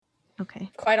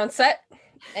Okay. Quiet on set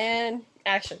and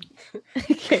action.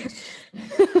 Okay.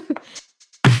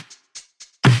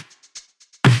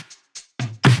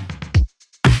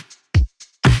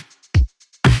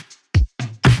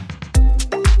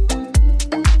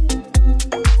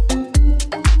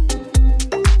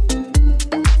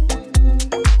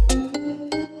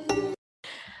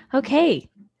 Okay.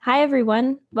 Hi,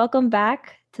 everyone. Welcome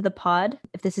back to the pod.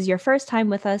 If this is your first time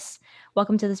with us,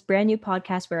 welcome to this brand new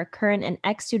podcast where a current and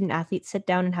ex-student athletes sit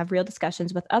down and have real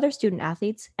discussions with other student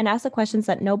athletes and ask the questions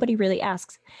that nobody really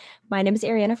asks. My name is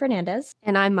Ariana Fernandez.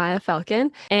 And I'm Maya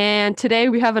Falcon. And today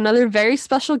we have another very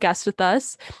special guest with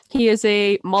us. He is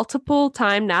a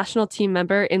multiple-time national team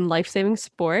member in life-saving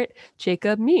sport,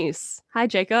 Jacob Meese. Hi,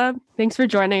 Jacob. Thanks for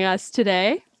joining us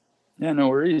today. Yeah, no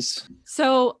worries.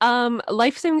 So,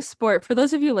 life-saving sport, for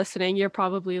those of you listening, you're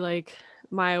probably like,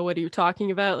 Maya, what are you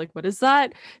talking about? Like, what is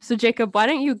that? So, Jacob, why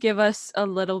don't you give us a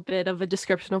little bit of a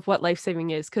description of what life-saving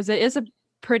is? Because it is a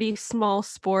pretty small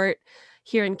sport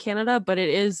here in Canada, but it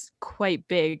is quite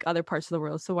big other parts of the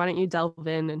world. So why don't you delve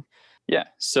in? And Yeah,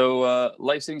 so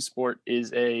life-saving sport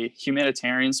is a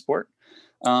humanitarian sport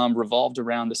revolved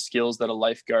around the skills that a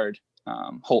lifeguard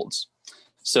holds.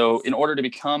 So in order to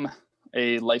become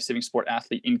a life-saving sport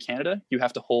athlete in Canada, you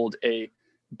have to hold a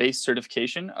base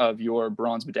certification of your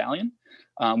bronze medallion,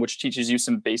 which teaches you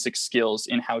some basic skills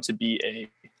in how to be a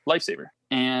lifesaver.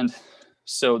 And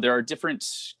so there are different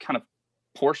kind of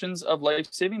portions of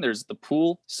life-saving. There's the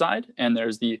pool side and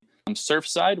there's the surf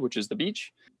side, which is the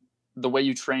beach. The way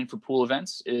you train for pool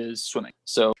events is swimming.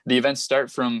 So the events start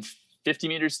from 50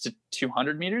 meters to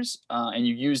 200 meters, and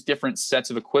you use different sets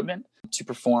of equipment to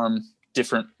perform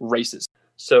different races.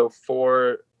 So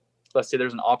for, let's say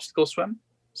there's an obstacle swim.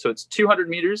 So it's 200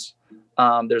 meters.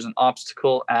 There's an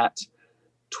obstacle at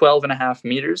 12 and a half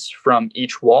meters from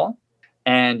each wall,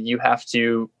 and you have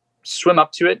to swim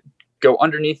up to it, go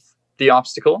underneath the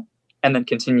obstacle, and then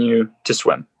continue to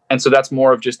swim. And so that's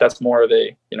more of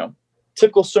a,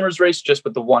 typical swimmer's race, just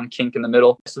with the one kink in the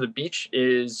middle. So the beach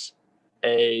is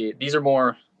these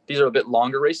are a bit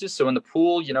longer races. So in the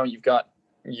pool, you've got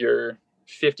your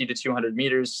 50 to 200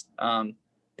 meters,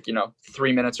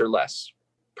 3 minutes or less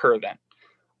per event.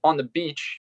 On the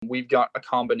beach, we've got a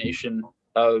combination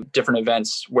of different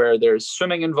events where there's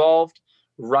swimming involved,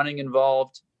 running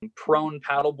involved, prone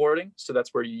paddle boarding. So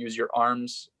that's where you use your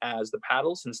arms as the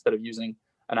paddles instead of using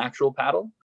an actual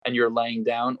paddle, and you're laying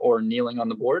down or kneeling on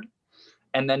the board.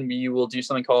 And then we will do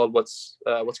something called what's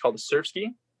called a surf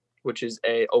ski, which is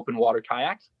a open water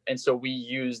kayak. And so we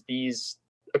use these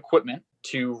equipment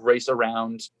to race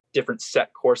around different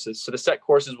set courses. So the set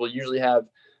courses will usually have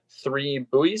 3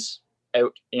 buoys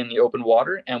out in the open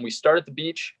water, and we start at the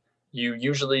beach. You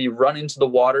usually run into the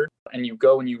water and you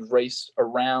go and you race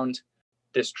around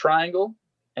this triangle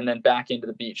and then back into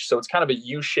the beach. So it's kind of a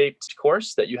U-shaped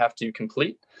course that you have to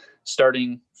complete,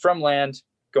 starting from land,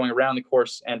 going around the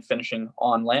course, and finishing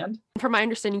on land. From my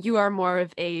understanding, you are more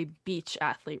of a beach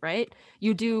athlete, right?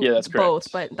 You do that's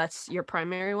both, correct. But that's your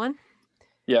primary one?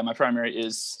 Yeah, my primary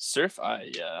is surf.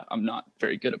 I'm not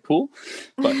very good at pool,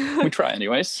 but we try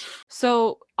anyways.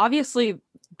 So obviously,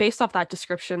 based off that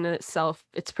description in itself,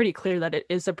 it's pretty clear that it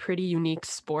is a pretty unique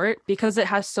sport because it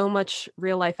has so much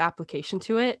real life application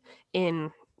to it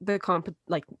in the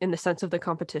in the sense of the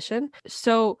competition.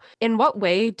 So in what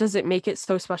way does it make it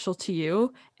so special to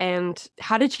you? And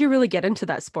how did you really get into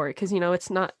that sport? Because,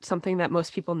 it's not something that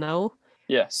most people know.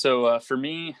 Yeah. So for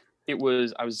me, I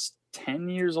was 10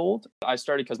 years old. I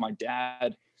started because my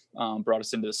dad brought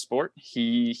us into the sport.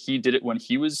 He did it when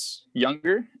he was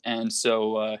younger, and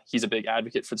so he's a big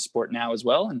advocate for the sport now as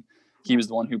well. And he was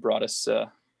the one who brought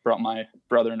my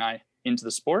brother and I into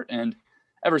the sport. And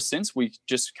ever since, we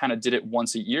just kind of did it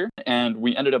once a year, and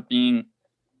we ended up being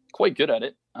quite good at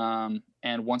it.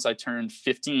 And once I turned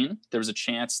 15, there was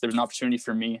an opportunity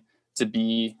for me to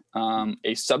be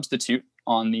a substitute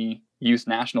on the youth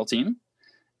national team.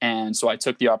 And so I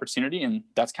took the opportunity, and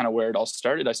that's kind of where it all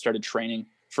started. I started training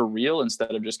for real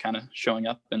instead of just kind of showing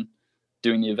up and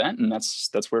doing the event. And that's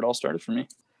where it all started for me.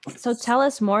 So tell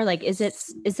us more, is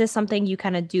this something you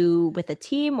kind of do with a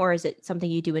team, or is it something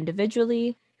you do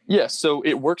individually? Yeah, so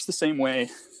it works the same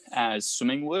way as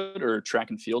swimming would or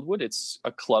track and field would. It's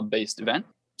a club-based event.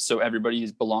 So everybody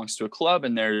belongs to a club,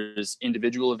 and there's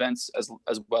individual events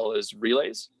as well as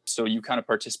relays. So you kind of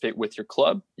participate with your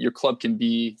club. Your club can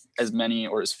be as many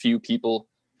or as few people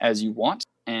as you want.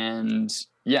 And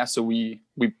yeah, so we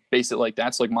base it like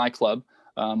that. So like my club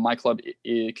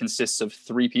it consists of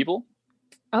 3 people.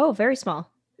 Oh, very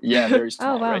small. Yeah, very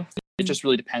small. Oh, wow. Right? It just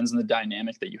really depends on the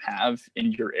dynamic that you have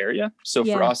in your area. So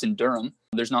for us in Durham,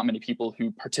 there's not many people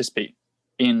who participate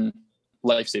in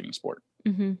life-saving sport.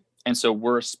 Mm-hmm. And so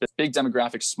we're a big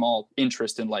demographic, small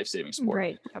interest in life-saving sport.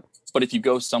 Right. But if you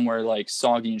go somewhere like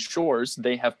Saugeen Shores,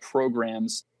 they have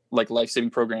programs like life-saving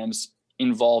programs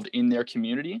involved in their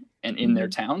community and in their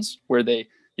towns where they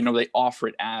offer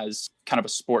it as kind of a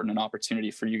sport and an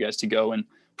opportunity for you guys to go and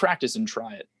practice and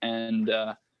try it. And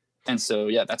so,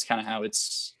 yeah, that's kind of how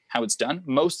it's done.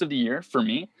 Most of the year for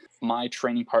me, my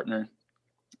training partner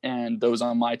and those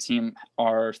on my team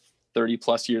are 30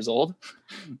 plus years old,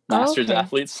 masters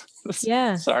athletes.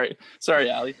 Yeah. Sorry,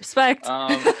 Ali. Respect.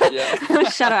 Yeah.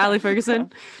 Shout out Ali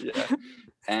Ferguson.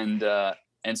 Yeah.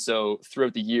 And so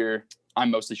throughout the year, I'm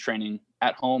mostly training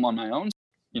at home on my own.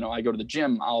 I go to the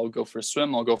gym, I'll go for a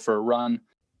swim, I'll go for a run.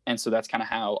 And so that's kind of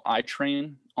how I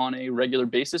train on a regular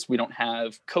basis. We don't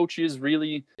have coaches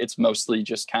really. It's mostly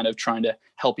just kind of trying to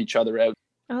help each other out.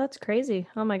 Oh, that's crazy.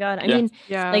 Oh my God. I mean,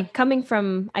 like coming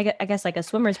from, I guess like a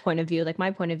swimmer's point of view, like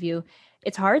my point of view,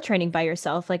 it's hard training by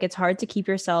yourself. Like it's hard to keep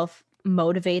yourself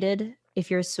motivated if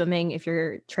you're swimming, if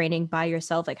you're training by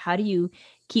yourself. Like how do you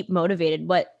keep motivated?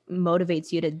 What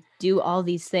motivates you to do all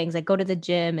these things? Like go to the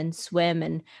gym and swim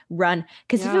and run.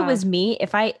 Because if it was me,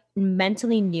 if I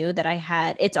mentally knew that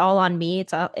it's all on me,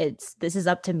 this is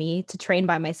up to me to train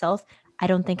by myself, I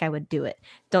don't think I would do it.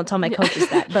 Don't tell my coaches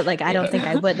that, but like, I don't think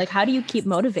I would. Like, how do you keep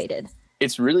motivated?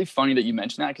 It's really funny that you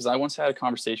mentioned that, because I once had a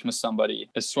conversation with somebody,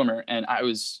 a swimmer, and I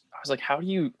was like, how do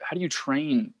you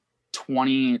train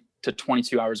 20 to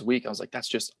 22 hours a week? I was like, that's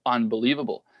just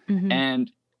unbelievable. Mm-hmm.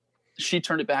 And she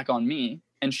turned it back on me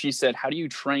and she said, how do you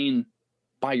train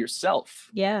by yourself?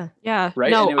 Yeah. Yeah.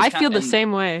 Right. No, I feel the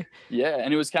same way. Yeah.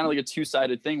 And it was kind of like a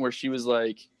two-sided thing where she was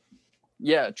like,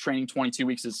 yeah, training 22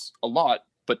 weeks is a lot,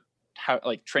 but how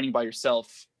like training by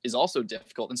yourself is also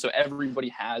difficult. And so everybody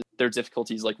has their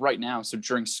difficulties like right now. So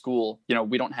during school,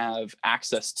 we don't have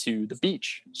access to the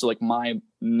beach. So like my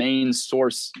main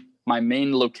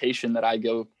location that I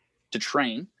go to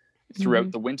train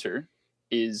throughout the winter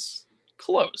is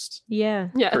closed. Yeah.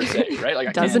 Per se, right? Like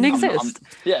it doesn't exist.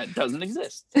 It doesn't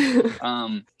exist.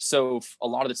 So a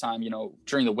lot of the time,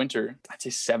 during the winter, I'd say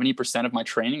 70% of my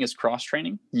training is cross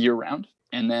training year round.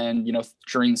 And then,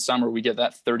 during the summer, we get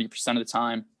that 30% of the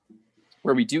time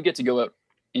where we do get to go out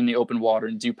in the open water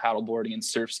and do paddle boarding and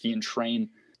surf ski and train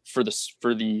for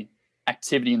the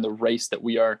activity and the race that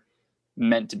we are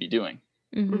meant to be doing.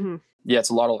 Mm-hmm. Mm-hmm. Yeah, it's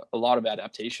a lot of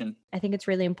adaptation. I think it's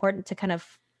really important to kind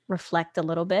of reflect a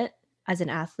little bit as an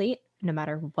athlete, no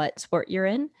matter what sport you're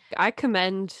in. I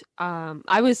commend,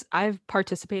 I've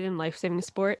participated in life-saving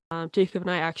sport. Jacob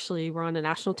and I actually were on a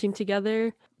national team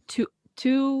together two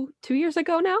years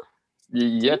ago now.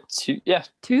 Yeah, two,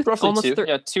 roughly almost two. 3,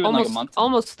 yeah, 2 in almost, like a month.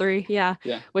 Almost 3, yeah,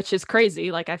 which is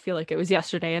crazy. Like I feel like it was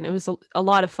yesterday and it was a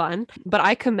lot of fun. But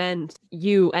I commend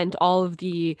you and all of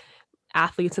the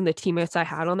athletes and the teammates I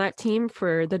had on that team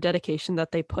for the dedication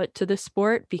that they put to this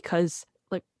sport, because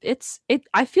like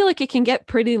I feel like it can get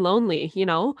pretty lonely,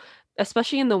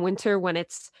 especially in the winter when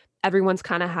everyone's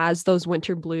kind of has those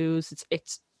winter blues.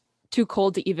 It's too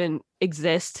cold to even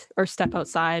exist or step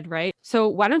outside, right? So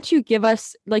why don't you give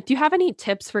us, do you have any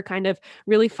tips for kind of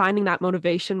really finding that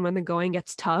motivation when the going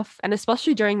gets tough? And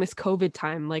especially during this COVID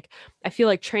time, I feel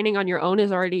like training on your own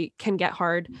can get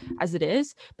hard as it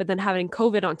is, but then having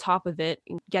COVID on top of it,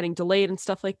 getting delayed and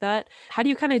stuff like that. How do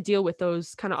you kind of deal with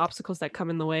those kind of obstacles that come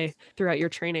in the way throughout your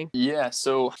training? Yeah.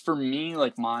 So for me,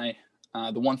 the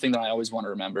one thing that I always want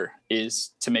to remember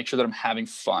is to make sure that I'm having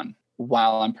fun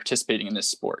while I'm participating in this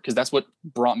sport, because that's what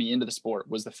brought me into the sport,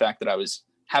 was the fact that I was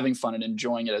having fun and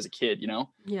enjoying it as a kid,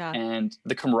 Yeah. And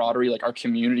the camaraderie, our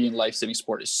community in life-saving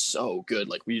sport is so good.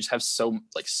 We just have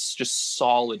just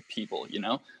solid people, you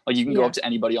can go up to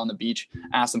anybody on the beach,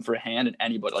 ask them for a hand, and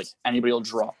anybody will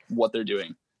drop what they're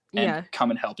doing and come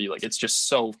and help you. It's just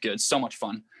so good, so much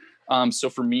fun. So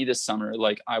for me this summer,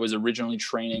 I was originally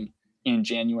training in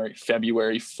January,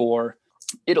 February for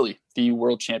Italy, the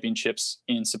World Championships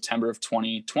in September of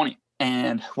 2020.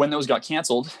 And when those got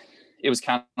canceled, it was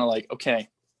kind of okay,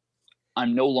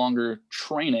 I'm no longer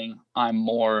training, I'm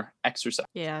more exercise.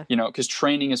 Yeah. Because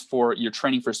you're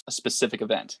training for a specific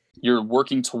event. You're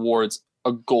working towards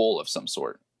a goal of some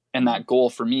sort. And that goal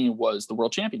for me was the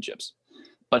World Championships.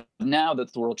 But now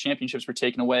that the World Championships were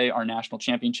taken away, our national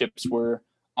championships were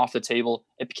off the table,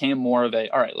 it became more of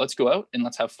all right, let's go out and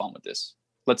let's have fun with this.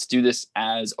 Let's do this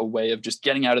as a way of just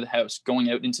getting out of the house, going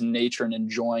out into nature and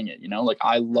enjoying it.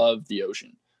 I love the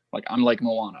ocean. I'm like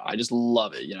Moana. I just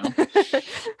love it,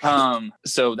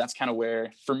 So that's kind of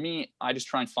where, for me, I just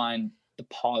try and find the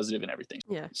positive in everything.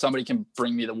 Yeah. Somebody can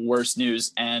bring me the worst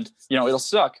news and, it'll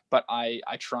suck, but I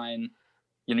try and,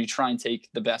 you try and take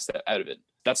the best out of it.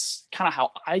 that's kind of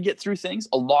how I get through things.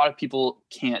 A lot of people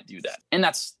can't do that. And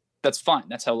that's fine.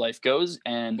 That's how life goes.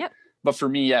 And Yep. But for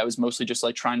me, yeah, it was mostly just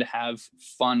like trying to have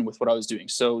fun with what I was doing.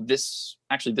 So this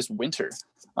winter,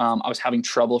 I was having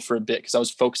trouble for a bit because I was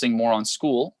focusing more on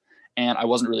school and I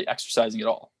wasn't really exercising at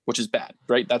all, which is bad,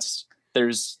 right?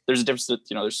 There's a difference that,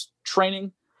 there's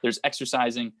training, there's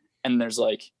exercising, and there's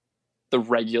like the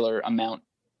regular amount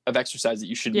of exercise that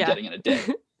you should be getting in a day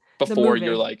before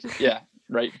you're like,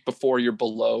 right. Before you're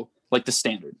below like the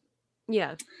standard.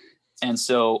 Yeah. And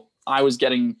so I was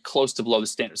getting close to below the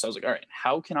standard. So I was like, all right,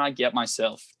 how can I get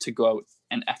myself to go out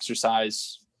and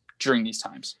exercise during these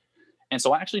times? And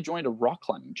so I actually joined a rock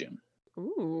climbing gym.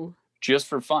 Ooh. Just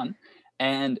for fun.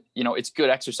 And, it's good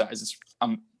exercise. It's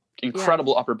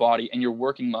incredible upper body, and you're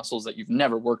working muscles that you've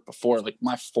never worked before. Like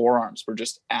my forearms were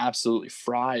just absolutely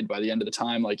fried by the end of the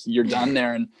time. Like you're done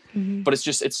there. And, but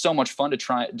it's so much fun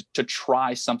to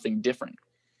try something different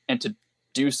and to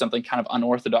do something kind of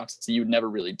unorthodox that you would never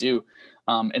really do.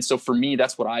 And so for me,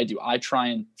 that's what I do. I try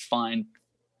and find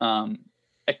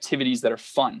activities that are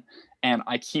fun, and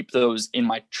I keep those in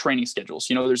my training schedules.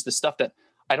 There's the stuff that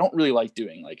I don't really like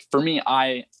doing. Like for me,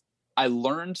 I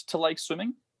learned to like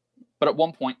swimming, but at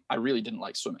one point I really didn't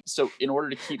like swimming. So in order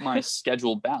to keep my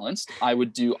schedule balanced, I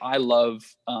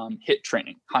love HIIT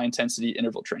training, high intensity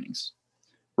interval trainings,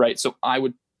 right? So I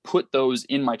would put those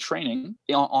in my training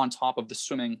on top of the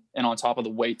swimming and on top of the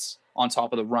weights, on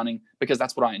top of the running, because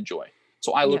that's what I enjoy.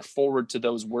 So I look forward to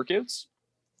those workouts,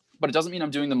 but it doesn't mean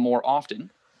I'm doing them more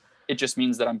often. It just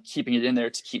means that I'm keeping it in there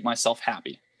to keep myself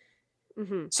happy.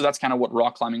 Mm-hmm. So that's kind of what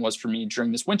rock climbing was for me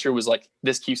during this winter, was like,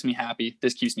 this keeps me happy.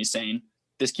 This keeps me sane.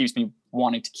 This keeps me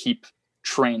wanting to keep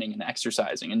training and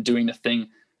exercising and doing the thing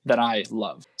that I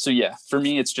love. So yeah, for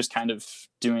me, it's just kind of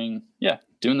doing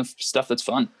the stuff that's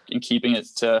fun and keeping it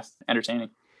entertaining.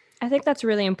 I think that's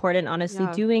really important, honestly,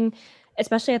 doing,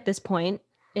 especially at this point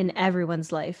in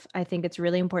everyone's life. I think it's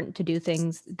really important to do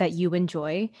things that you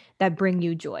enjoy, that bring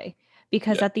you joy,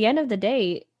 because at the end of the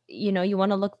day, you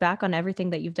want to look back on everything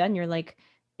that you've done. You're like,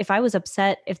 if I was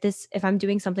upset, if I'm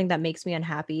doing something that makes me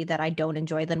unhappy, that I don't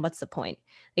enjoy, then what's the point?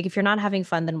 Like, if you're not having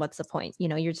fun, then what's the point?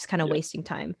 You're just kind of wasting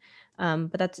time.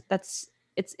 But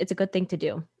it's a good thing to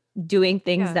do, doing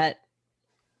things that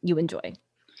you enjoy.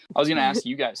 I was going to ask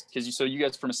you guys, because you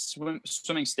guys from a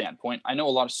swimming standpoint, I know a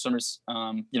lot of swimmers,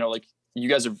 like you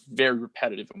guys are very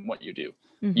repetitive in what you do.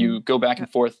 Mm-hmm. You go back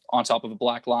and forth on top of a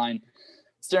black line,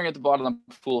 staring at the bottom of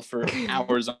the pool for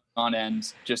hours on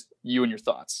end, just you and your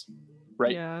thoughts.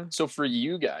 Right. Yeah. So for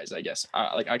you guys, I guess,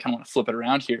 I kind of want to flip it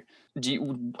around here.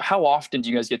 How often do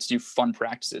you guys get to do fun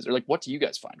practices, or like, what do you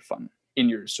guys find fun in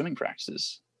your swimming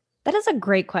practices? That is a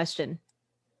great question.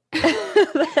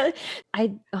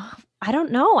 I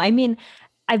don't know. I mean,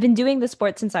 I've been doing the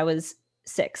sport since I was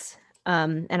 6.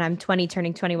 And I'm 20,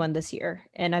 turning 21 this year.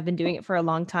 And I've been doing it for a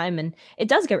long time, and it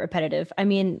does get repetitive. I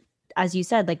mean, as you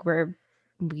said, like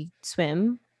we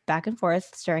swim back and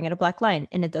forth staring at a black line,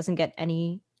 and it doesn't get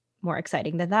any more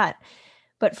exciting than that.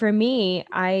 But for me,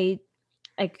 I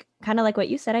kind of like what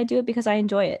you said, I do it because I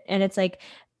enjoy it. And it's like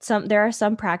there are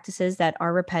some practices that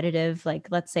are repetitive. Like,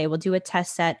 let's say we'll do a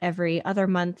test set every other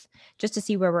month just to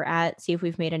see where we're at, see if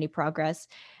we've made any progress.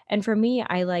 And for me,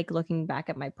 I like looking back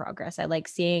at my progress. I like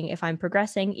seeing if I'm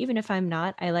progressing, even if I'm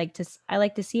not. I like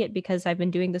to see it because I've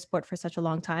been doing the sport for such a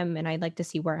long time, and I like to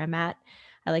see where I'm at.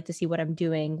 I like to see what I'm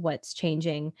doing, what's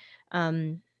changing.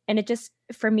 And it just,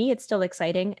 for me, it's still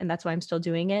exciting, and that's why I'm still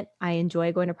doing it. I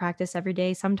enjoy going to practice every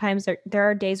day. Sometimes there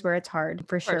are days where it's hard,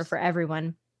 for sure, for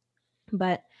everyone.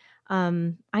 But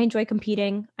I enjoy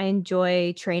competing. I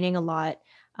enjoy training a lot.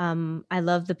 I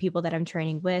love the people that I'm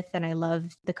training with, and I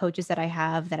love the coaches that I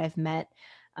have, that I've met.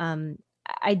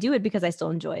 I do it because I still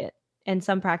enjoy it. And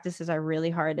some practices are really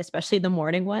hard, especially the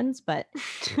morning ones. But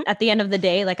at the end of the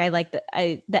day, like, I like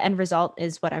the end result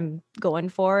is what I'm going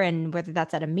for. And whether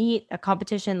that's at a meet, a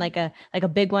competition, like a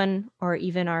big one, or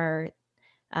even our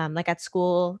like at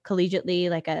school,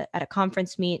 collegiately, like at a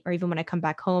conference meet, or even when I come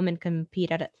back home and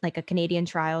compete at a Canadian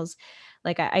trials,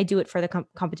 like I do it for the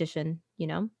competition,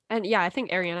 And yeah, I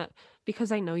think, Ariana,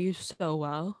 because I know you so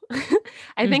well,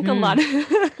 I think a lot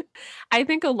of I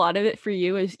think a lot of it for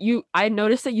you is I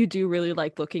noticed that you do really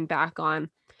like looking back on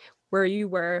where you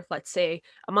were, let's say,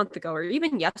 a month ago or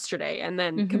even yesterday, and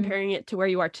then comparing it to where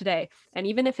you are today. And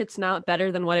even if it's not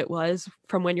better than what it was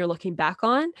from when you're looking back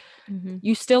on,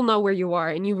 you still know where you are,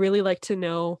 and you really like to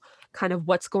know kind of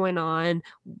what's going on.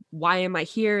 Why am I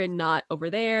here and not over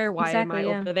there? Why am I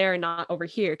over there and not over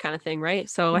here, kind of thing, right?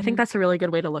 So I think that's a really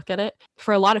good way to look at it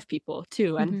for a lot of people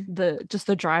too. And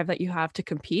the drive that you have to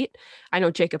compete. I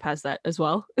know Jacob has that as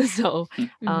well. So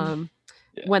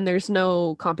Yeah. when there's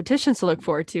no competitions to look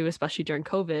forward to, especially during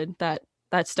COVID,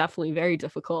 that's definitely very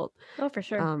difficult Oh, for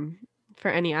sure. for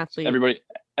any athlete.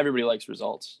 Everybody likes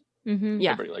results. Mm-hmm.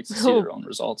 Yeah. Everybody likes to see their own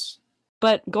results.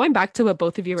 But going back to what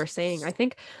both of you were saying, I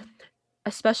think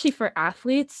especially for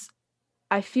athletes,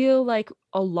 I feel like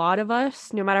a lot of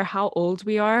us, no matter how old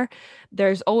we are,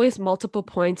 there's always multiple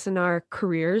points in our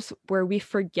careers where we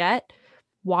forget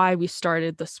why we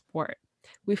started the sport.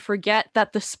 We forget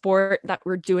that the sport that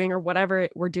we're doing or whatever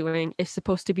we're doing is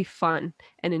supposed to be fun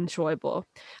and enjoyable.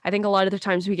 I think a lot of the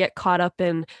times we get caught up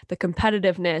in the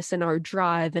competitiveness and our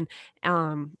drive and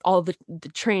all the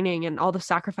training and all the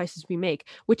sacrifices we make,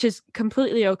 which is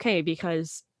completely okay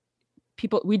because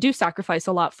we do sacrifice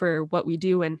a lot for what we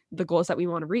do and the goals that we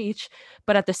want to reach,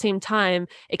 but at the same time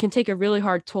it can take a really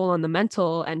hard toll on the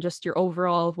mental and just your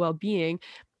overall well-being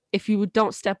if you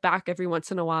don't step back every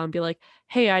once in a while and be like,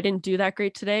 hey, I didn't do that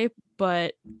great today,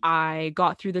 but I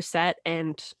got through the set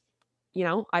and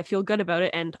I feel good about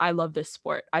it and I love this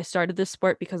sport. I started this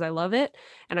sport because I love it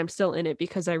and I'm still in it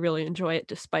because I really enjoy it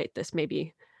despite this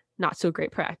maybe not so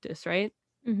great practice, right?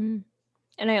 Mm-hmm.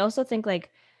 And I also think like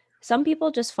some people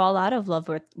just fall out of love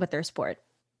with their sport,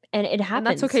 and it happens. And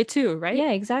that's okay too, right? Yeah,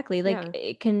 exactly. Like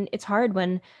it's hard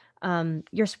when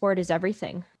your sport is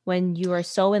everything. When you are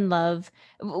so in love,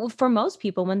 for most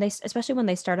people, especially when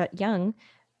they start out young,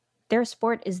 their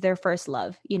sport is their first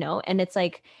love, and it's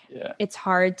like, it's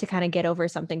hard to kind of get over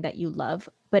something that you love,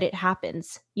 but it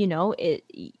happens,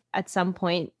 at some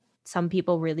point. Some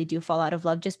people really do fall out of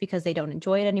love just because they don't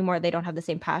enjoy it anymore. They don't have the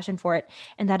same passion for it.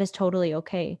 And that is totally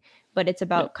okay. But it's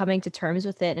about coming to terms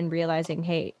with it and realizing,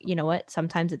 hey, you know what?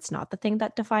 Sometimes it's not the thing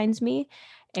that defines me.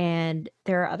 And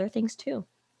there are other things too,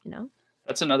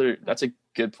 That's a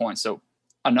good point. So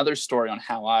another story on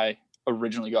how I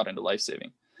originally got into life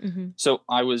saving. Mm-hmm. So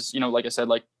I was, like I said,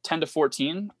 like 10 to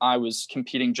 14, I was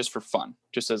competing just for fun,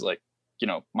 just as like,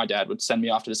 my dad would send me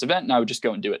off to this event and I would just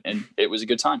go and do it. And it was a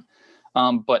good time.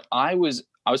 But I was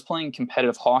playing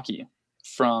competitive hockey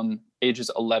from ages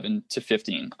 11 to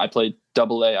 15. I played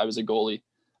AA. I was a goalie.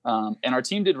 And our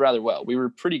team did rather well. We were a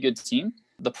pretty good team.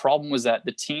 The problem was that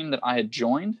the team that I had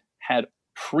joined had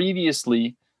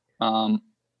previously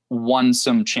won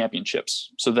some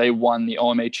championships. So they won the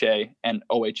OMHA and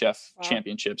OHF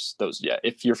championships. Those,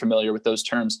 if you're familiar with those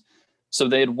terms. So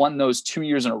they had won those 2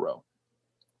 years in a row.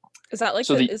 Is that like,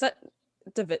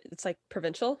 it's like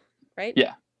provincial, right?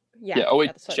 Yeah.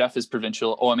 OHF is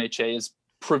provincial. OMHA is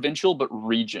provincial, but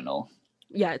regional.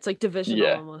 Yeah. It's like divisional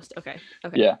almost. Okay.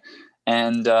 Yeah.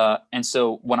 And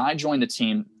so when I joined the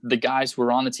team, the guys who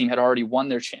were on the team had already won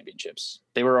their championships.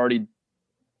 They were already,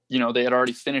 they had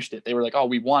already finished it. They were like, oh,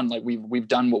 we won. Like we've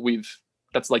done what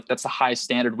that's the highest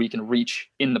standard we can reach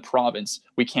in the province.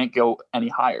 We can't go any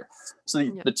higher. So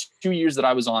the 2 years that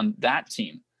I was on that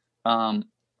team,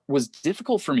 was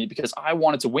difficult for me because I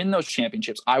wanted to win those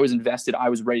championships. I was invested. I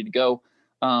was ready to go.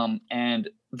 And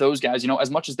those guys, as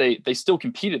much as they still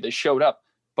competed, they showed up.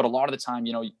 But a lot of the time,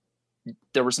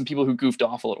 there were some people who goofed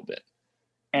off a little bit.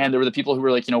 And there were the people who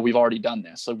were like, we've already done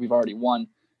this. Like we've already won.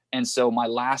 And so my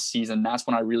last season, that's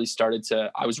when I really started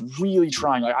I was really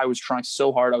trying. Like I was trying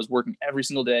so hard. I was working every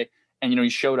single day. And, you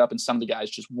showed up and some of the guys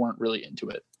just weren't really into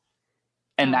it.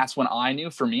 And that's when I knew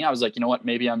for me, I was like, you know what,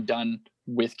 maybe I'm done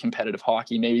with competitive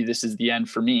hockey. Maybe this is the end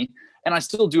for me. And I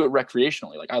still do it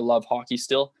recreationally. Like I love hockey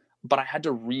still, but I had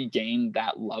to regain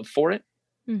that love for it.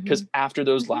 Because after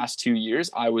those last 2 years,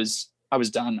 I was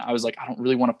done. I was like, I don't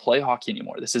really want to play hockey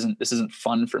anymore. This isn't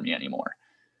fun for me anymore.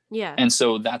 Yeah. And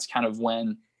so that's kind of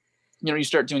when, you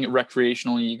start doing it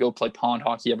recreationally. You go play pond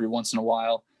hockey every once in a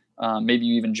while. Maybe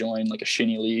you even join like a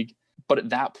shinny league. But at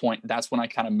that point, that's when I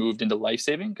kind of moved into life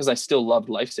saving because I still loved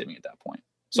life saving at that point.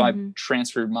 So I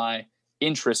transferred my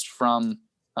interest from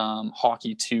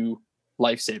hockey to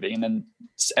life saving. And then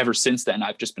ever since then,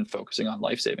 I've just been focusing on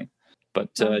life saving. But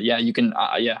you can,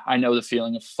 I know the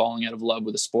feeling of falling out of love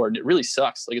with a sport, and it really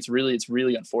sucks. Like it's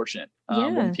really unfortunate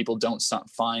when people don't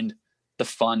find the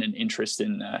fun and interest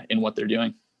in what they're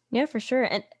doing. Yeah, for sure.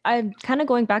 And I'm kind of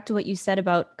going back to what you said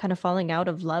about kind of falling out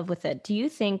of love with it. Do you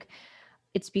think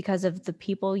it's because of the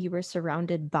people you were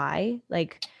surrounded by?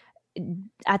 Like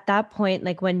at that point,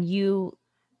 like when you,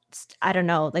 I don't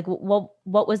know, like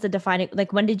what was the defining,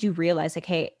 like when did you realize like,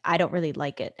 hey, I don't really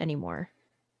like it anymore?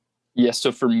 Yeah.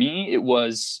 So for me, it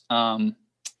was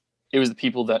the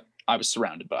people that I was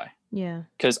surrounded by. Yeah.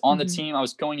 Because on the team, I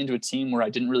was going into a team where I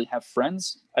didn't really have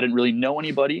friends. I didn't really know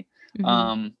anybody.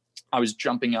 I was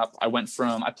jumping up.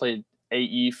 I played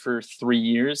AE for 3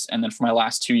 years. And then for my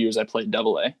last 2 years, I played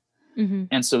AA.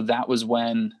 And so that was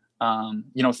when,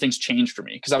 things changed for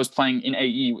me because I was playing in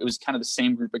AE. It was kind of the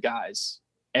same group of guys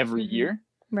every year.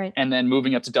 Right. And then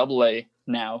moving up to AA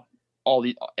now,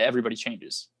 everybody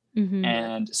changes. Mm-hmm.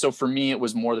 And so for me, it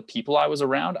was more the people I was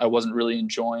around. I wasn't really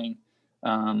enjoying,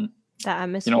 That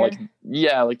atmosphere.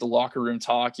 like the locker room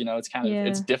talk. It's kind of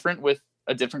it's different with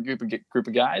a different group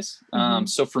of guys.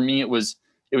 So for me, it was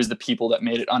the people that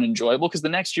made it unenjoyable. Because the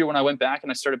next year when I went back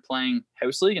and I started playing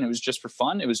house league, and it was just for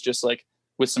fun, it was just like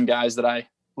with some guys that I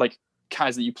like,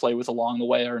 guys that you play with along the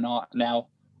way are not now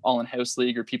all in house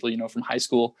league, or people from high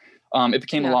school. It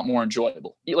became a lot more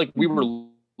enjoyable. Like we were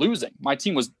losing. My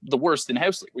team was the worst in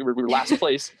house league. We were last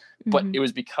place, but it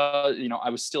was because I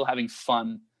was still having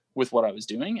fun with what I was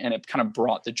doing, and it kind of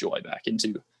brought the joy back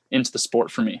into the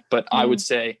sport for me. But I would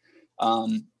say,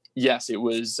 yes, it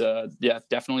was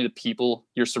definitely the people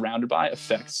you're surrounded by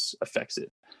affects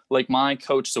it. Like my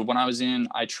coach. So when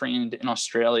I trained in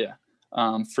Australia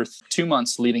for 2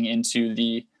 months leading into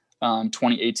the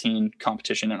 2018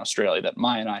 competition in Australia that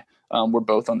Maya and I were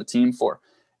both on the team for.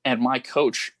 And my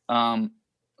coach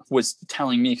was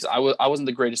telling me, because I wasn't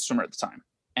the greatest swimmer at the time,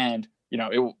 and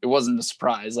it wasn't a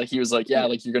surprise. Like he was like, yeah,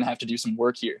 like you're gonna have to do some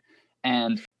work here.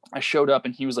 And I showed up,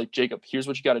 and he was like, Jacob, here's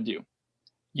what you got to do.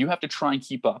 You have to try and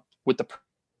keep up with the person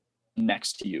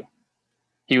next to you.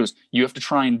 He goes, you have to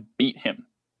try and beat him.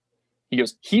 He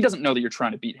goes, he doesn't know that you're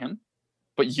trying to beat him,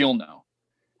 but you'll know.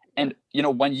 And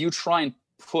when you try and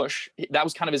push, that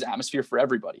was kind of his atmosphere for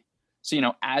everybody. So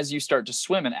as you start to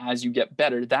swim and as you get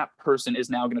better, that person is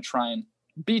now going to try and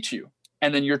beat you,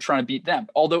 and then you're trying to beat them.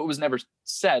 Although it was never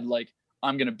said like,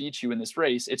 I'm going to beat you in this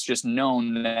race, it's just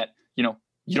known that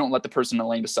you don't let the person in the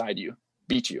lane beside you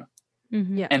beat you.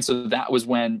 Mm-hmm. And so that was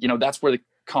when that's where the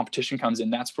competition comes in.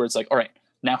 That's where it's like, all right,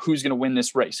 now who's going to win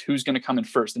this race? Who's going to come in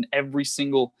first? And every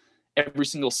single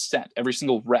set, every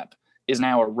single rep is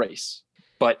now a race.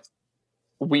 But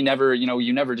we never,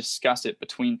 you never discuss it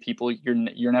between people.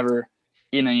 You're never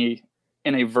in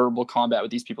a verbal combat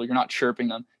with these people. You're not chirping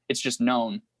them. It's just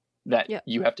known that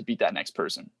you have to beat that next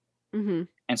person. Mm-hmm.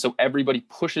 And so everybody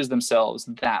pushes themselves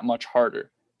that much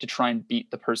harder to try and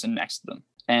beat the person next to them.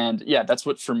 And that's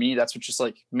what just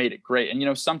like made it great.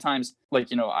 And sometimes like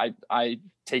I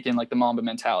take in like the Mamba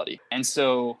mentality, and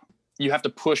so you have to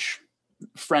push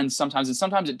friends sometimes, and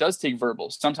sometimes it does take verbal.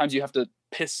 Sometimes you have to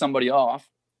piss somebody off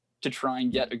to try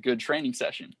and get a good training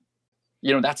session.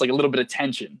 That's like a little bit of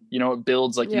tension. It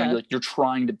builds like you're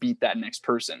trying to beat that next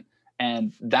person,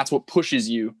 and that's what pushes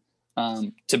you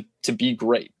to be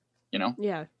great.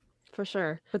 Yeah, for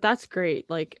sure. But that's great.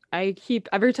 Like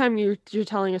every time you're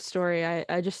telling a story,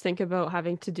 I just think about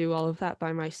having to do all of that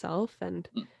by myself, and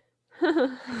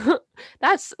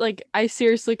that's like, I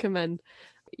seriously commend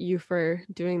you for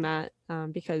doing that,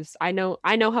 because I know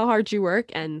how hard you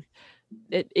work, and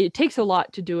it takes a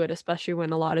lot to do it, especially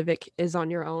when a lot of it is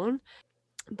on your own.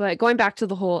 But going back to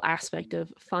the whole aspect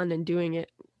of fun and doing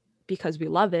it because we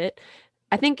love it,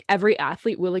 I think every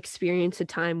athlete will experience a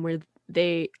time where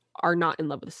they are not in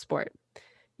love with the sport.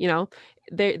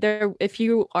 If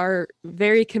you are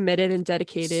very committed and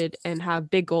dedicated and have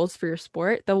big goals for your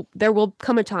sport, there will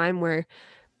come a time where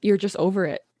you're just over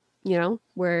it,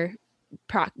 where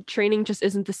training just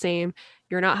isn't the same.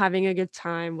 You're not having a good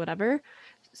time, whatever.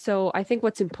 So I think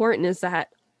what's important is that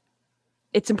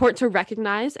it's important to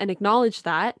recognize and acknowledge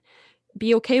that,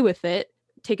 be okay with it,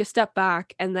 take a step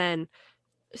back, and then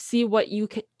see what you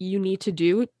need to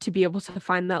do to be able to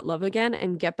find that love again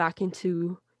and get back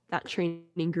into that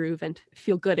training groove and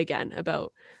feel good again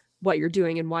about what you're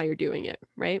doing and why you're doing it,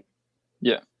 right?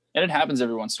 Yeah. And it happens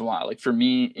every once in a while. Like for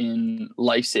me in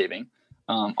life saving,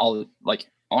 I'll like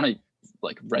on a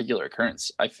like regular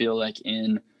occurrence, I feel like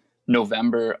in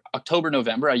October,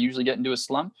 November, I usually get into a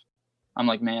slump. I'm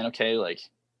like, man, okay, like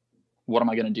what am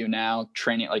I going to do now?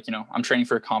 Training, like, I'm training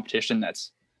for a competition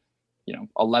that's,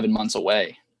 11 months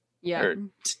away, or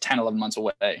 10, 11 months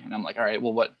away. And I'm like, all right,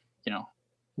 well, what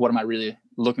am I really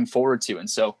looking forward to? And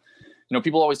so,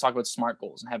 people always talk about SMART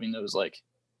goals and having those like,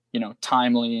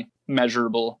 timely,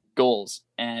 measurable goals.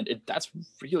 And that's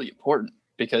really important,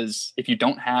 because if you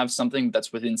don't have something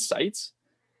that's within sights,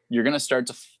 you're going to start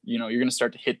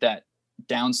to hit that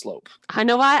downslope. I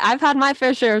know why. I've had my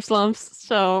fair share of slumps,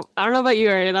 so I don't know about you,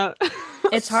 Ariana.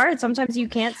 It's hard. Sometimes you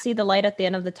can't see the light at the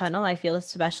end of the tunnel. I feel,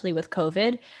 especially with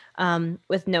COVID,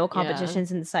 with no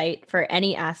competitions in sight for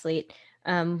any athlete,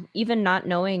 even not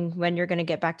knowing when you're going to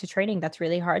get back to training. That's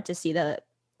really hard to see the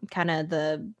kind of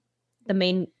the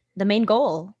main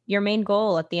goal, your main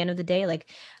goal at the end of the day. Like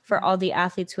for all the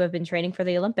athletes who have been training for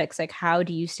the Olympics, like how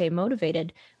do you stay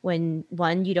motivated when,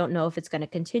 one, you don't know if it's going to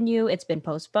continue, it's been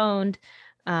postponed,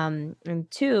 and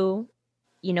two,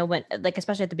 when, like,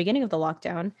 especially at the beginning of the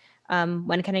lockdown,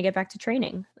 when can I get back to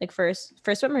training? Like for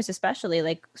swimmers, especially,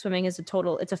 like swimming is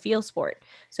it's a field sport.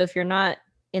 So if you're not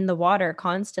in the water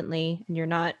constantly and you're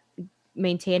not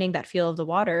maintaining that feel of the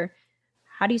water,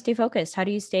 how do you stay focused? How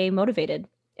do you stay motivated?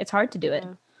 It's hard to do it.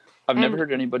 Yeah. I've never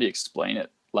heard anybody explain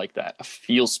it like that, a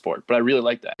field sport, but I really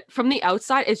like that. From the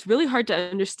outside, it's really hard to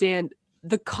understand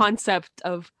the concept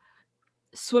of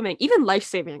swimming, even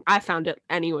life-saving. I found it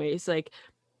anyways, like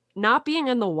not being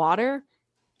in the water,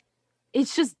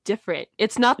 it's just different.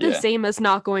 It's not the same as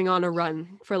not going on a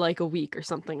run for like a week or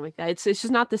something like that. It's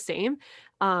just not the same.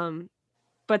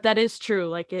 But that is true.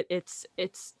 Like it's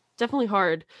definitely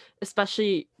hard,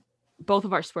 especially both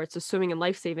of our sports, so swimming and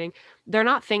life-saving. They're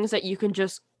not things that you can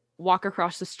just walk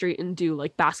across the street and do,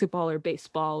 like basketball or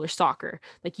baseball or soccer.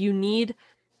 Like you need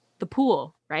the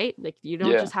pool, right? Like you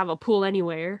don't just have a pool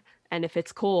anywhere, and if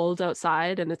it's cold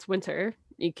outside and it's winter,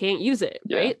 you can't use it,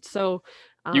 right? So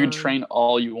you can train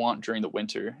all you want during the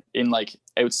winter in like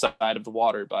outside of the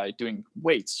water by doing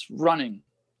weights, running,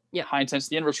 high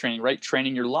intensity interval training, right?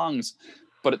 Training your lungs.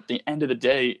 But at the end of the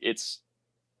day, it's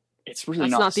really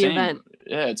not the event.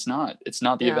 Yeah, it's not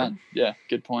the event. Yeah,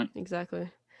 good point. Exactly.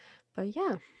 But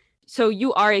yeah. So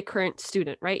you are a current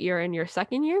student, right? You're in your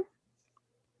second year?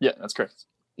 Yeah, that's correct.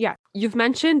 Yeah. You've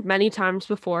mentioned many times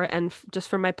before, and just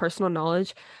from my personal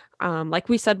knowledge, like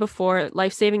we said before,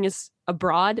 life-saving is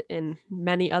abroad in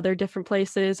many other different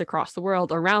places across the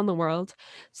world, around the world.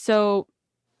 So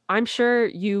I'm sure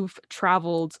you've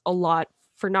traveled a lot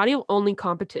for not only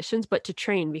competitions, but to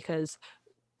train, because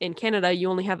in Canada, you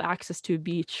only have access to a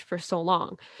beach for so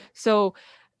long. So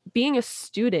being a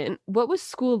student, what was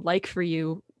school like for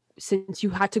you since you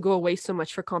had to go away so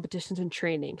much for competitions and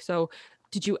training? So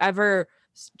did you ever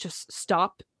just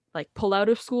stop, like pull out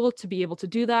of school to be able to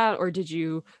do that? Or did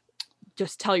you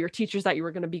just tell your teachers that you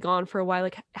were going to be gone for a while?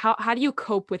 Like how do you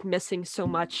cope with missing so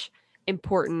much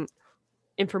important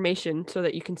information so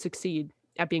that you can succeed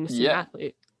at being a student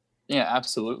athlete? Yeah,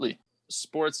 absolutely.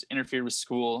 Sports interfered with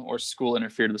school, or school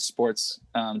interfered with sports,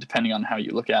 depending on how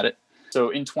you look at it. So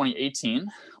in 2018,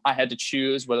 I had to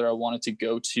choose whether I wanted to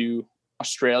go to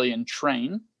Australia and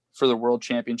train for the World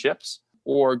Championships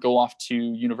or go off to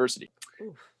university.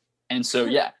 Oof. And so,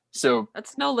 so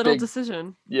that's no little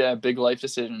decision. Yeah, big life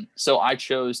decision. So I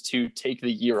chose to take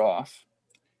the year off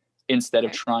instead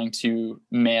of trying to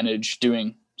manage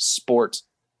doing sport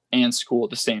and school at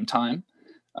the same time.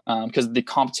 Because the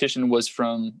competition was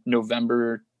from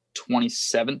November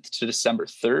 27th to December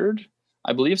 3rd,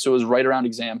 I believe. So it was right around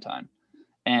exam time.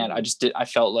 And I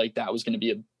felt like that was going to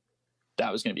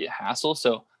be a hassle.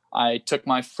 So I took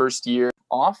my first year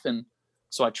off, and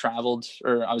so I traveled,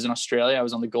 or I was in Australia. I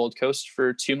was on the Gold Coast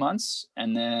for 2 months,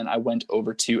 and then I went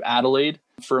over to Adelaide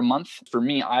for a month. For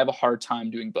me, I have a hard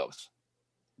time doing both.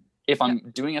 If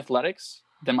I'm doing athletics,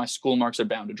 then my school marks are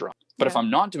bound to drop. But if I'm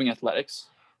not doing athletics,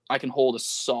 I can hold a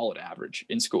solid average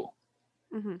in school.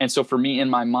 Mm-hmm. And so for me, in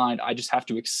my mind, I just have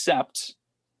to accept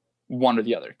one or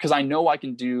the other, because I know I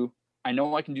can do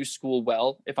school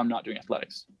well if I'm not doing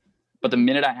athletics. But the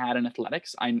minute I add in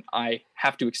athletics, I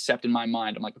have to accept in my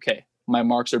mind, I'm like, okay, my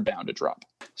marks are bound to drop.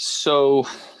 So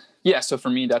so for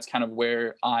me, that's kind of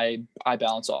where I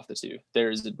balance off the two.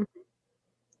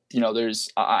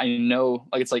 I know,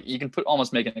 like, it's like you can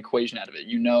almost make an equation out of it.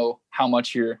 You know how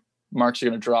much your marks are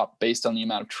going to drop based on the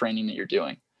amount of training that you're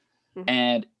doing. Mm-hmm.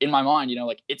 And in my mind,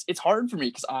 like it's hard for me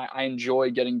because I enjoy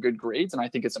getting good grades and I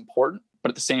think it's important. But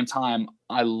at the same time,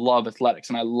 I love athletics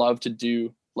and I love to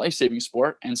do life-saving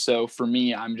sport. And so for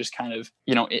me, I'm just kind of,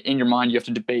 in your mind, you have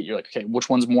to debate. You're like, okay, which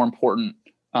one's more important?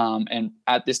 And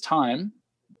at this time,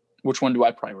 which one do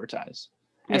I prioritize?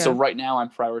 And so right now I'm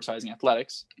prioritizing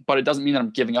athletics, but it doesn't mean that I'm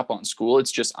giving up on school.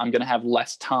 It's just, I'm going to have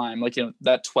less time. Like,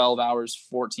 that 12 hours,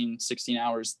 14, 16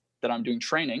 hours that I'm doing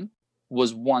training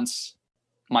was once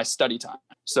my study time.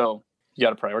 So you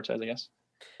got to prioritize, I guess.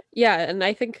 Yeah. And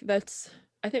I think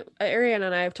Ariana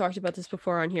and I have talked about this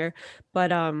before on here, but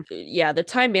the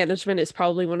time management is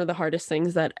probably one of the hardest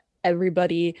things that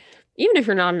everybody, even if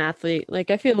you're not an athlete, like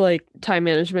I feel like time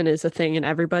management is a thing in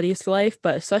everybody's life,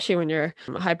 but especially when you're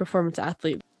a high performance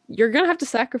athlete, you're going to have to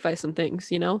sacrifice some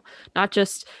things, not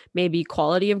just maybe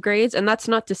quality of grades. And that's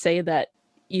not to say that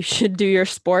you should do your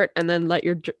sport and then let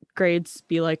your grades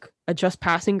be like a just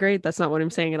passing grade. That's not what I'm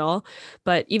saying at all.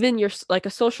 But even your, like, a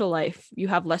social life, you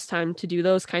have less time to do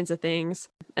those kinds of things.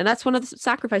 And that's one of the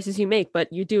sacrifices you make,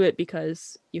 but you do it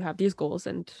because you have these goals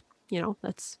and,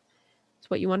 that's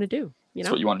what you want to do. That's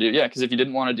what you want to do. Yeah. Because if you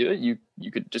didn't want to do it,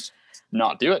 you could just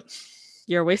not do it.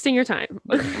 You're wasting your time.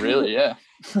 Like, really? Yeah.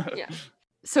 Yeah.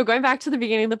 So going back to the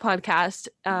beginning of the podcast,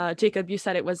 Jacob, you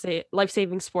said it was a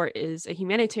life-saving sport is a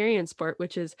humanitarian sport,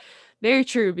 which is very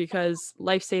true because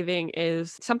life-saving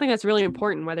is something that's really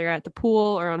important, whether you're at the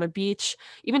pool or on a beach,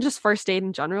 even just first aid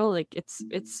in general. Like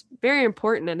it's very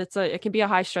important, and it can be a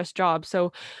high-stress job.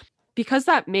 So because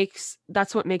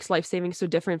that's what makes life-saving so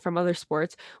different from other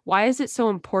sports, why is it so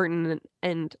important,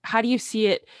 and how do you see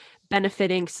it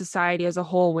benefiting society as a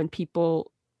whole when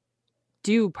people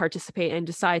do participate and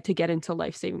decide to get into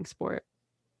life-saving sport?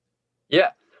 Yeah.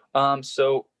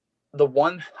 So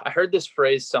I heard this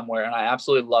phrase somewhere, and I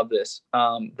absolutely love this,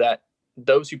 that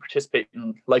those who participate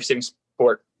in life-saving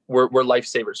sport were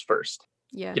lifesavers first.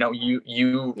 Yeah. You know,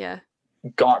 you Yeah.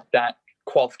 got that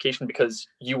qualification because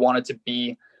you wanted to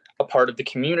be a part of the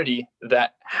community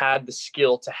that had the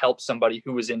skill to help somebody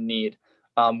who was in need,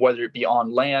 whether it be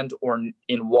on land or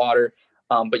in water.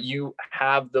 But you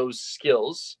have those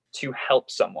skills to help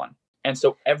someone. And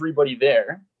so everybody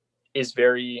there is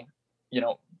very,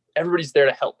 everybody's there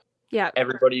to help. Yeah.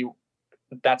 Everybody,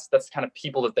 that's kind of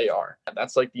people that they are.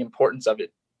 That's like the importance of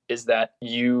it, is that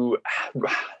you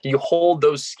hold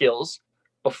those skills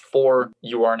before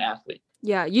you are an athlete.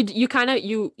 Yeah, you kind of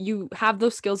you have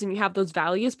those skills and you have those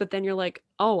values, but then you're like,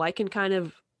 oh, I can kind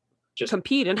of just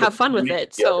compete and have fun with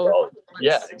it. So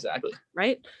yeah, exactly.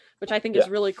 Right, which I think is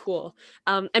really cool.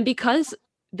 And because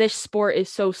this sport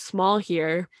is so small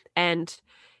here, and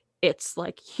it's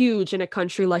like huge in a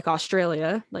country like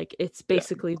Australia, like it's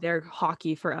basically their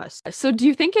hockey for us. So do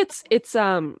you think it's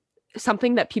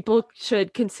something that people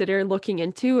should consider looking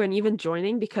into and even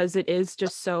joining, because it is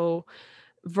just so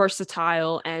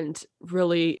versatile and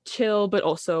really chill, but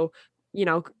also,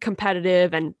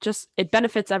 competitive, and just it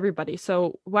benefits everybody?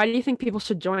 So why do you think people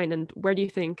should join, and where do you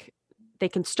think they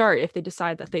can start if they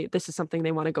decide that this is something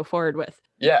they want to go forward with?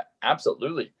 Yeah,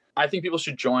 absolutely. I think people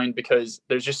should join because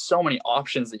there's just so many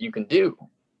options that you can do,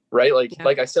 right?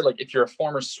 Like I said, like if you're a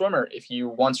former swimmer, if you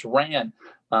once ran,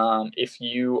 if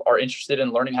you are interested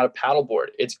in learning how to paddleboard,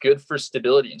 it's good for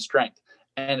stability and strength.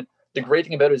 And the great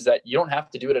thing about it is that you don't have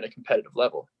to do it at a competitive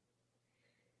level.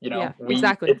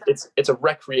 Exactly. It's a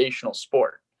recreational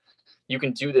sport. You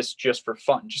can do this just for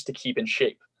fun, just to keep in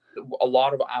shape. A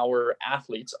lot of our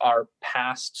athletes are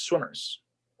past swimmers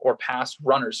or past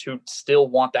runners who still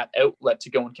want that outlet to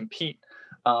go and compete,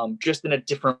 just in a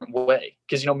different way.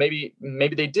 Because, maybe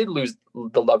they did lose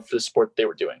the love for the sport they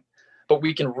were doing, but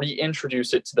we can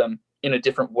reintroduce it to them in a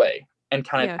different way and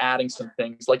kind of adding some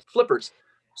things like flippers.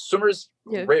 Swimmers,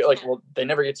 they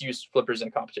never get to use flippers in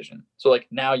a competition. So like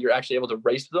now you're actually able to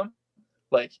race with them.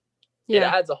 Like it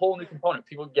adds a whole new component.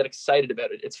 People get excited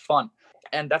about it. It's fun.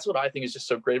 And that's what I think is just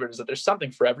so great about it, is that there's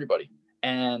something for everybody.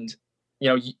 And,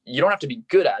 you don't have to be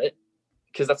good at it,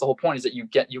 because that's the whole point, is that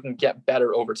you can get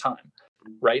better over time.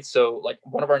 Right. So like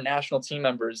one of our national team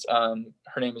members, her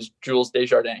name is Jules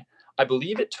Desjardins. I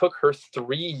believe it took her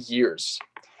 3 years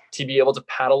to be able to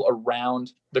paddle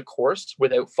around the course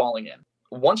without falling in.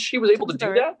 Once she was able to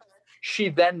do that, she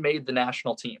then made the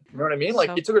national team. You know what I mean?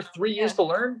 Like it took her 3 years to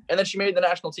learn, and then she made the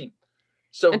national team.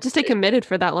 So and to stay committed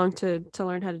for that long to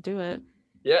learn how to do it.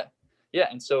 Yeah. Yeah.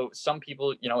 And so some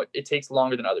people, it takes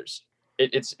longer than others.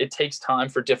 It takes time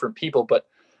for different people, but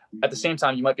at the same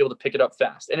time, you might be able to pick it up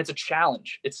fast. And it's a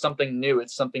challenge. It's something new.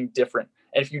 It's something different.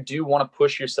 And if you do want to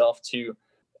push yourself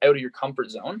out of your comfort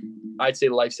zone, I'd say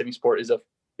life-saving sport is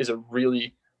a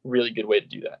really, really good way to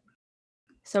do that.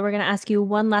 So we're going to ask you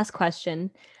one last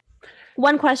question.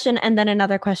 One question and then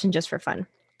another question just for fun.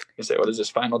 You say, what is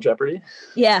this, Final Jeopardy?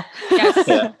 Yeah. Yes.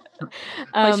 Yeah.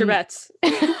 Place your bets.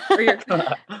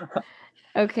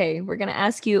 Okay, we're going to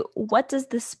ask you, what does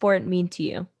this sport mean to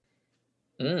you?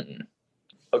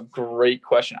 A great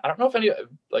question. I don't know if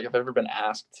I've ever been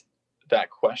asked that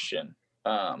question.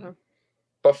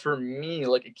 But for me,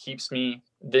 it keeps me,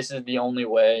 this is the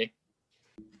way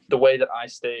that I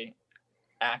stay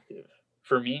active.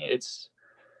 For me,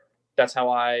 that's how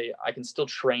I can still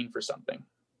train for something.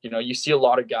 You see a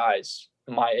lot of guys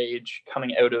my age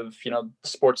coming out of, the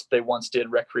sports they once did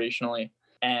recreationally.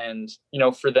 And,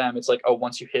 for them, it's like, oh,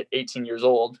 once you hit 18 years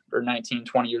old or 19,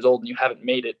 20 years old and you haven't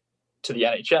made it to the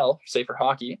NHL, say for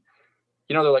hockey,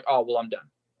 they're like, oh, well, I'm done.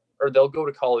 Or they'll go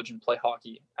to college and play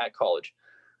hockey at college.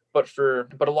 But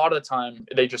a lot of the time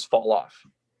they just fall off.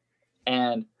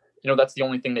 And, that's the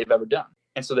only thing they've ever done.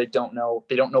 And so they don't know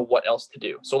what else to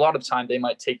do. So a lot of the time they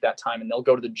might take that time and they'll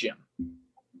go to the gym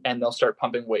and they'll start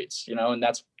pumping weights, and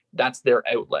that's their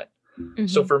outlet. Mm-hmm.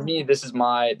 So for me, this is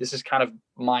kind of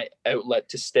my outlet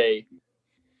to stay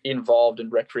involved in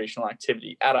recreational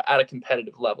activity at a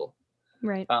competitive level.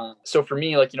 Right. So for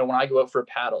me, when I go out for a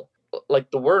paddle,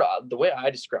 the way I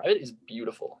describe it is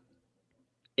beautiful.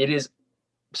 It is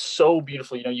so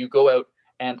beautiful. You know, you go out,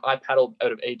 and I paddled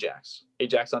out of Ajax,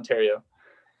 Ontario,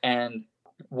 and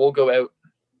we'll go out,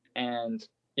 and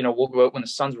we'll go out when the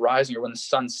sun's rising or when the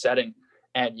sun's setting,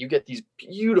 and you get these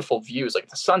beautiful views. Like, if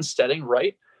the sun's setting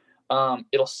right,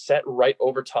 it'll set right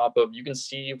over top of, you can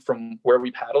see from where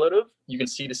we paddle out of, you can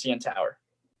see the CN Tower.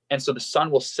 And so the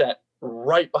sun will set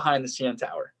right behind the CN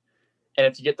Tower. And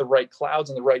if you get the right clouds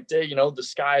on the right day, the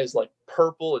sky is like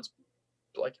purple, it's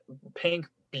like pink,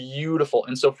 beautiful.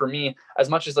 And so for me, as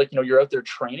much as you're out there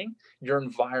training, your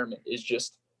environment is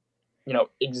just,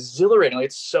 exhilarating.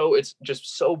 Like, it's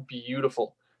just so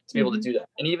beautiful to be able to do that.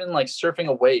 And even like surfing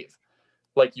a wave,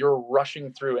 like you're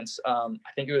rushing through. And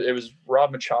I think it was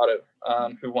Rob Machado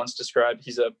who once described,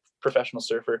 he's a professional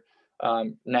surfer,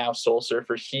 now Soul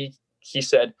Surfer. He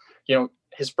said,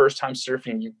 his first time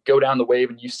surfing, you go down the wave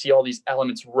and you see all these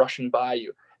elements rushing by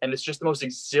you. And it's just the most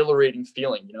exhilarating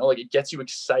feeling, like it gets you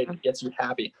excited, it gets you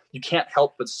happy. You can't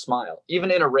help but smile.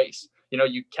 Even in a race,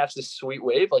 you catch this sweet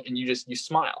wave, like, and you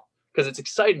smile because it's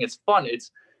exciting. It's fun.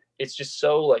 It's just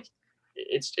so like,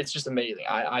 it's just amazing.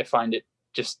 I find it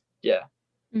just, yeah.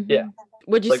 Yeah.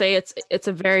 Would you say it's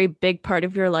a very big part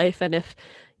of your life, and if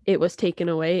it was taken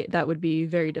away, that would be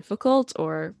very difficult?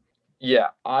 Or yeah,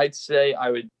 I'd say I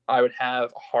would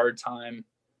have a hard time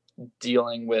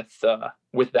dealing with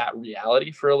that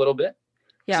reality for a little bit.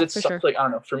 Yeah, it's for such, sure. like, I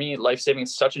don't know, for me, life saving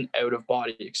is such an out of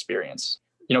body experience,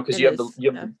 because you have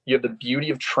the beauty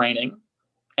of training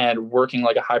and working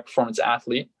like a high performance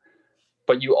athlete,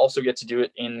 but you also get to do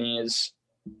it in these,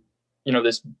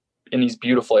 in these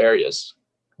beautiful areas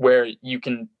where you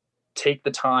can take the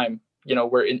time,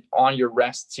 where on your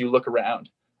rests, you look around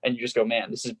and you just go, man,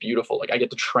 this is beautiful. Like, I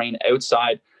get to train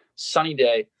outside, sunny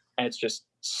day, and it's just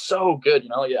so good.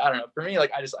 I don't know. For me,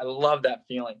 like, I love that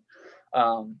feeling.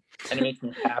 And it makes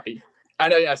me happy. I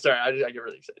know. Yeah. Sorry. I get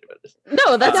really excited about this.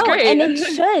 No, that's great. And it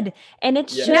should. And it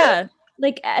should. Yeah.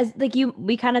 Like, as like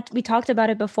we talked about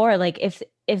it before. Like,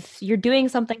 if you're doing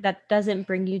something that doesn't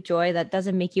bring you joy, that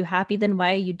doesn't make you happy, then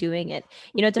why are you doing it?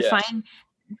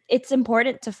 It's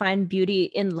important to find beauty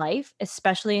in life,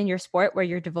 especially in your sport where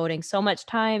you're devoting so much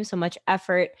time, so much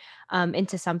effort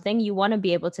into something. You want to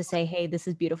be able to say, hey, this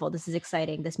is beautiful. This is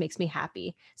exciting. This makes me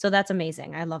happy. So that's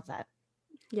amazing. I love that.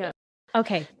 Yeah.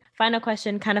 Okay. Final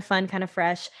question, kind of fun, kind of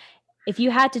fresh. If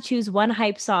you had to choose one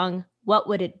hype song, what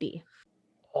would it be?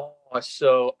 Oh,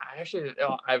 so I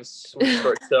have a sweet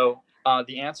story. So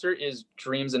the answer is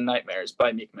Dreams and Nightmares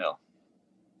by Meek Mill.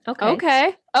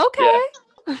 Okay. Yeah.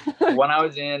 When I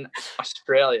was in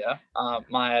Australia,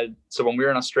 so when we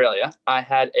were in Australia, I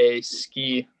had a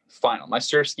ski final. My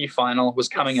surf ski final was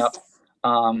coming up,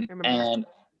 and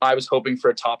I was hoping for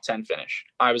a top 10 finish.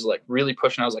 I was like really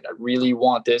pushing. I was like, I really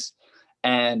want this.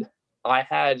 And I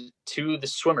had two of the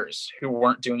swimmers who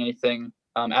weren't doing anything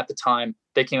at the time.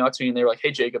 They came out to me and they were like,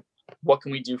 hey, Jacob, what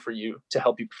can we do for you to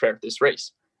help you prepare for this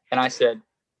race? And I said,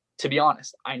 to be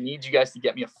honest, I need you guys to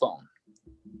get me a phone.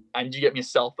 I need you to get me a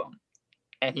cell phone.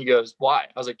 And he goes, why?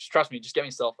 I was like, just trust me, just get me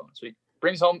a cell phone. So he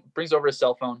brings over a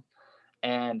cell phone.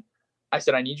 And I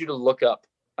said, I need you to look up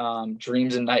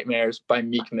Dreams and Nightmares by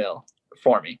Meek Mill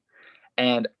for me.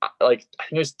 And I think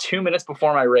it was 2 minutes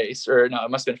before my race, or no,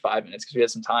 it must have been 5 minutes because we had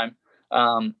some time.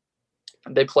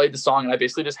 They played the song and I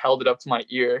basically just held it up to my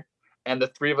ear. And the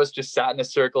three of us just sat in a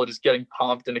circle, just getting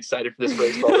pumped and excited for this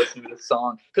race while listening to the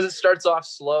song. Because it starts off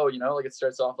slow, like it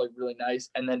starts off like really nice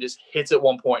and then just hits at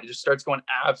one point. It just starts going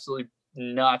absolutely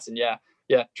nuts. And yeah,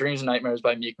 Dreams and Nightmares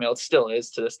by Meek Mill. It still is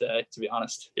to this day, to be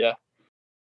honest. Yeah.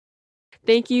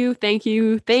 Thank you,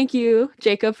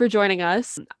 Jacob, for joining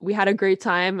us. We had a great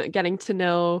time getting to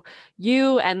know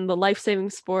you and the life-saving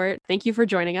sport. Thank you for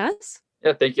joining us.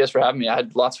 Yeah, thank you guys for having me. I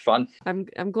had lots of fun.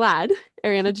 I'm glad.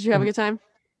 Ariana, did you have a good time?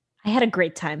 I had a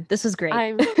great time. This was great.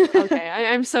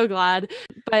 I'm so glad.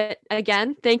 But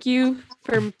again, thank you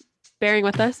for bearing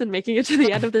with us and making it to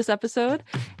the end of this episode.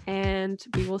 And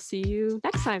we will see you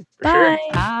next time. Bye.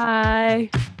 Sure. Bye.